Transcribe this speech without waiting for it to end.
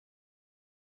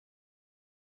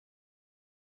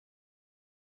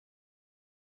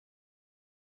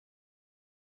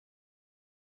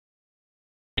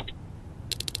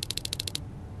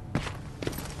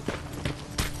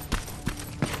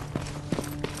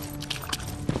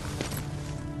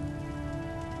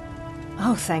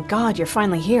Oh, thank God, you're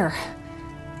finally here.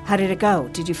 How did it go?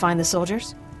 Did you find the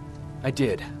soldiers? I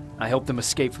did. I helped them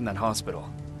escape from that hospital.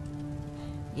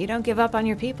 You don't give up on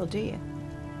your people, do you?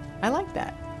 I like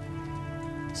that.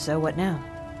 So what now?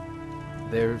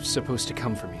 They're supposed to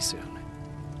come for me soon.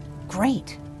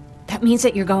 Great. That means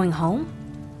that you're going home?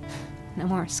 No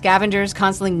more scavengers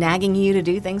constantly nagging you to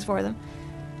do things for them?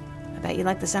 I bet you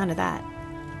like the sound of that.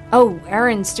 Oh,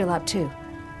 Erin's still up too.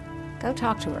 Go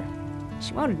talk to her.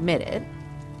 She won't admit it,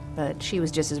 but she was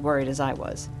just as worried as I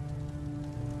was.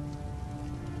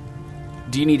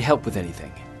 Do you need help with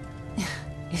anything?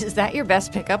 Is that your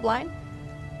best pickup line?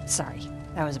 Sorry,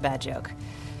 that was a bad joke.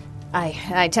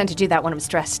 I tend to do that when I'm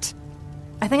stressed.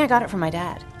 I think I got it from my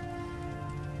dad.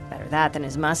 Better that than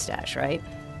his mustache, right?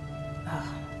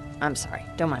 Oh, I'm sorry.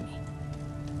 Don't mind me.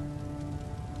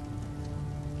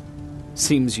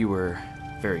 Seems you were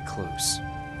very close.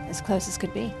 As close as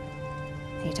could be.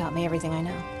 He taught me everything I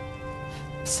know.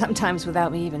 Sometimes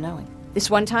without me even knowing.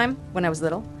 This one time, when I was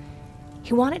little,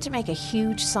 he wanted to make a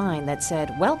huge sign that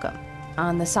said, "Welcome,"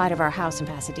 on the side of our house in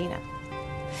Pasadena.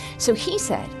 So he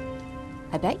said,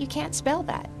 "I bet you can't spell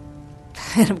that."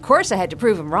 And of course I had to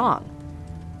prove him wrong.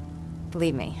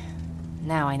 Believe me,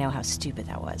 now I know how stupid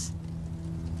that was.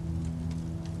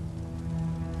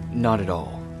 Not at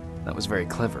all. That was very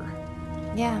clever.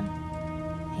 Yeah,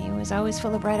 he was always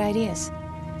full of bright ideas.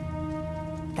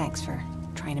 Thanks for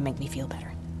trying to make me feel better.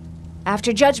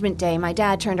 After Judgment Day, my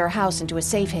dad turned our house into a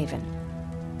safe haven.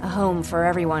 A home for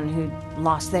everyone who'd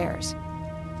lost theirs.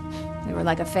 We were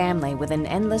like a family with an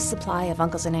endless supply of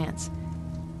uncles and aunts.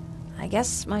 I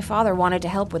guess my father wanted to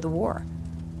help with the war.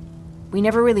 We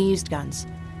never really used guns,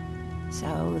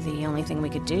 so the only thing we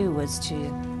could do was to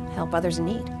help others in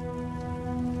need.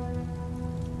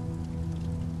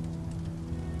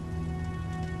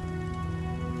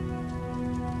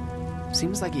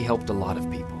 Seems like he helped a lot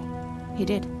of people. He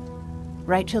did.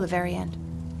 Right till the very end.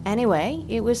 Anyway,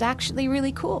 it was actually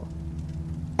really cool.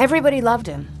 Everybody loved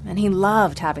him, and he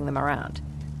loved having them around.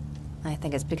 I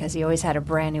think it's because he always had a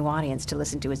brand new audience to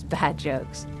listen to his bad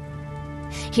jokes.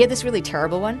 He had this really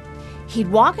terrible one.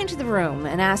 He'd walk into the room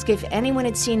and ask if anyone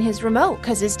had seen his remote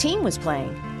because his team was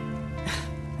playing.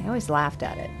 I always laughed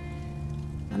at it.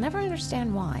 I'll never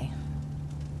understand why.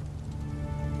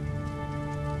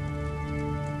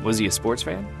 Was he a sports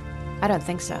fan? I don't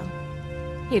think so.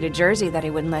 He had a jersey that he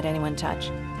wouldn't let anyone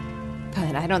touch.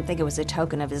 But I don't think it was a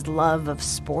token of his love of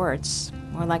sports,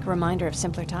 or like a reminder of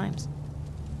simpler times.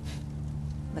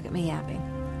 Look at me yapping.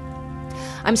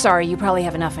 I'm sorry, you probably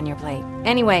have enough on your plate.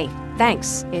 Anyway,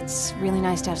 thanks. It's really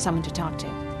nice to have someone to talk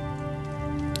to.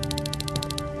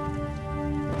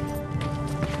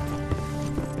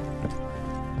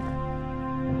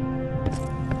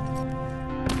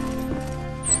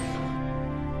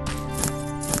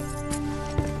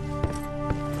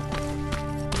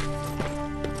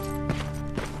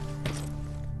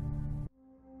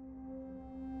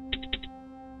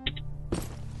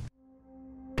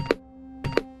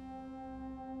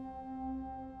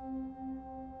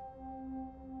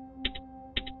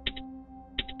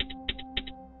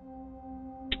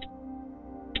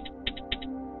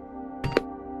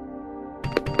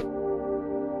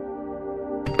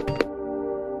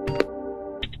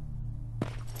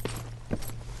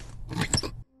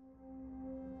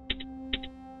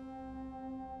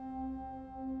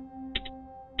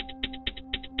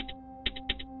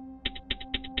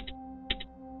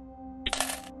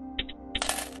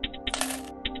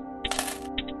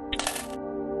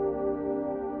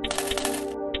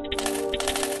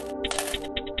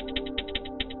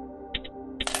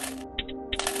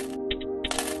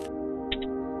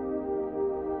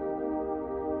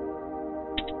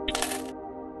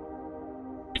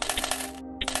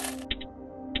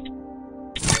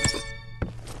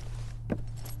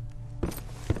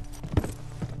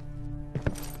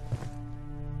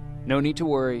 No need to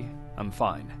worry. I'm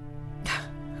fine.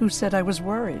 Who said I was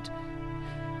worried?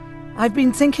 I've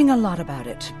been thinking a lot about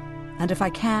it, and if I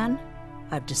can,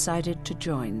 I've decided to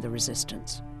join the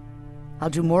Resistance. I'll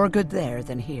do more good there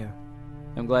than here.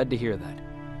 I'm glad to hear that.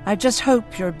 I just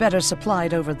hope you're better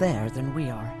supplied over there than we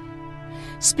are.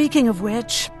 Speaking of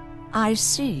which, I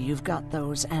see you've got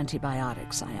those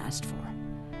antibiotics I asked for.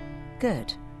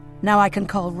 Good. Now I can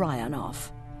call Ryan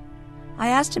off. I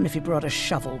asked him if he brought a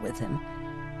shovel with him.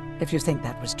 If you think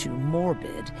that was too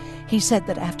morbid, he said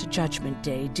that after Judgment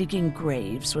Day, digging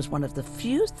graves was one of the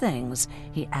few things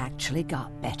he actually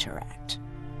got better at.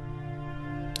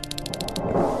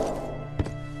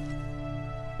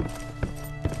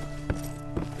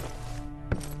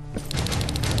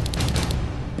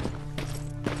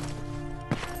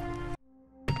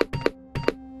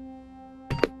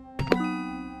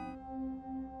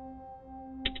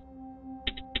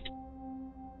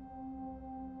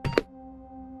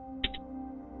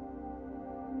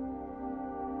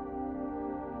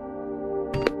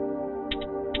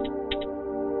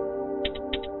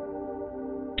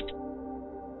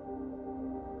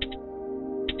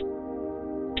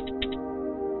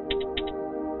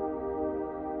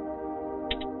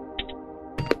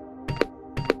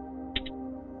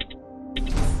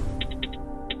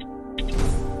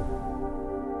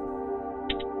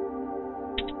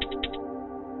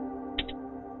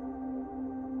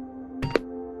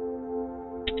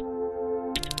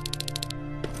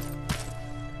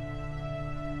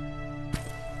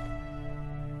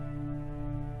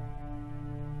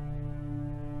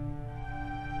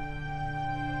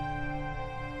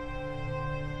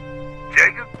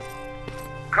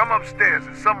 Come upstairs.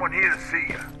 There's someone here to see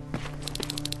you.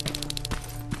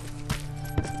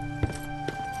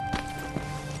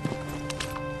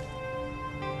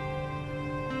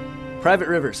 Private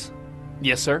Rivers.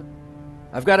 Yes, sir?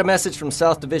 I've got a message from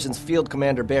South Division's Field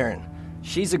Commander Barron.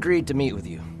 She's agreed to meet with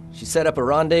you. She set up a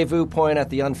rendezvous point at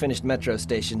the unfinished metro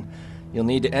station. You'll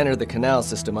need to enter the canal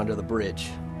system under the bridge.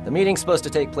 The meeting's supposed to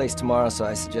take place tomorrow, so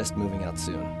I suggest moving out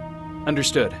soon.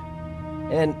 Understood.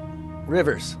 And,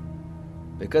 Rivers,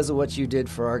 because of what you did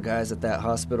for our guys at that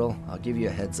hospital, I'll give you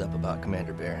a heads up about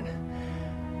Commander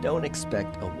Barron. Don't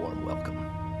expect a warm welcome.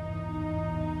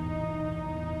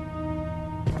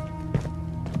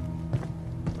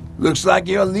 Looks like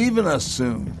you're leaving us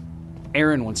soon.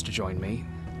 Aaron wants to join me.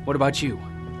 What about you?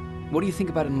 What do you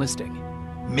think about enlisting?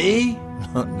 Me?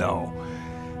 No.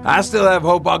 I still have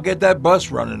hope I'll get that bus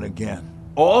running again.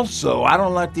 Also, I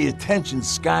don't like the attention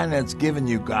Skynet's giving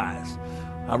you guys.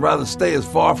 I'd rather stay as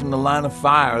far from the line of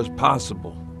fire as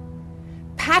possible.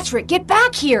 Patrick, get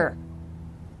back here!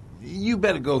 You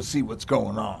better go see what's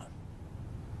going on.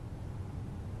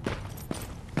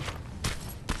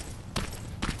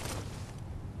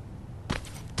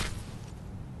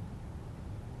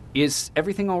 Is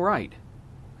everything all right?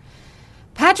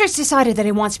 Patrick's decided that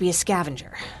he wants to be a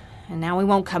scavenger. And now he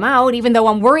won't come out, even though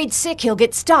I'm worried sick he'll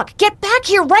get stuck. Get back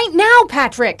here right now,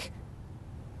 Patrick!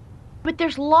 But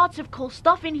there's lots of cool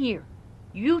stuff in here.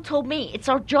 You told me it's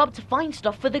our job to find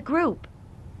stuff for the group.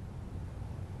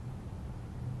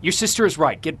 Your sister is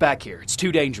right. Get back here. It's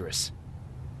too dangerous.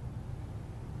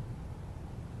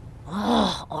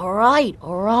 Oh, all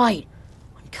right.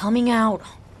 I'm coming out.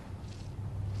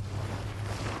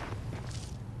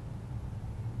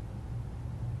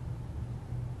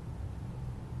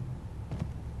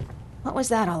 What was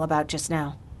that all about just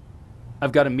now?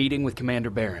 I've got a meeting with Commander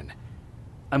Barron.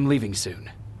 I'm leaving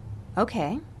soon.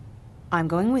 Okay. I'm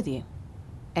going with you.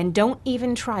 And don't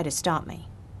even try to stop me.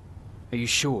 Are you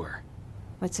sure?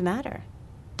 What's the matter?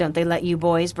 Don't they let you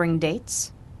boys bring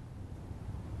dates?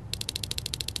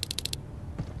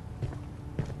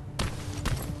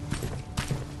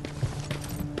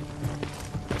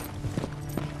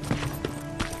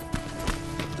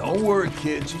 Don't worry,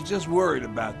 kid. She's just worried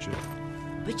about you.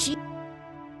 But she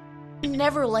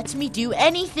never lets me do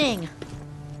anything.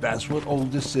 That's what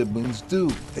older siblings do.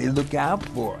 They look out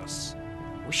for us.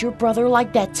 Was your brother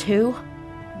like that too?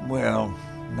 Well,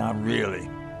 not really.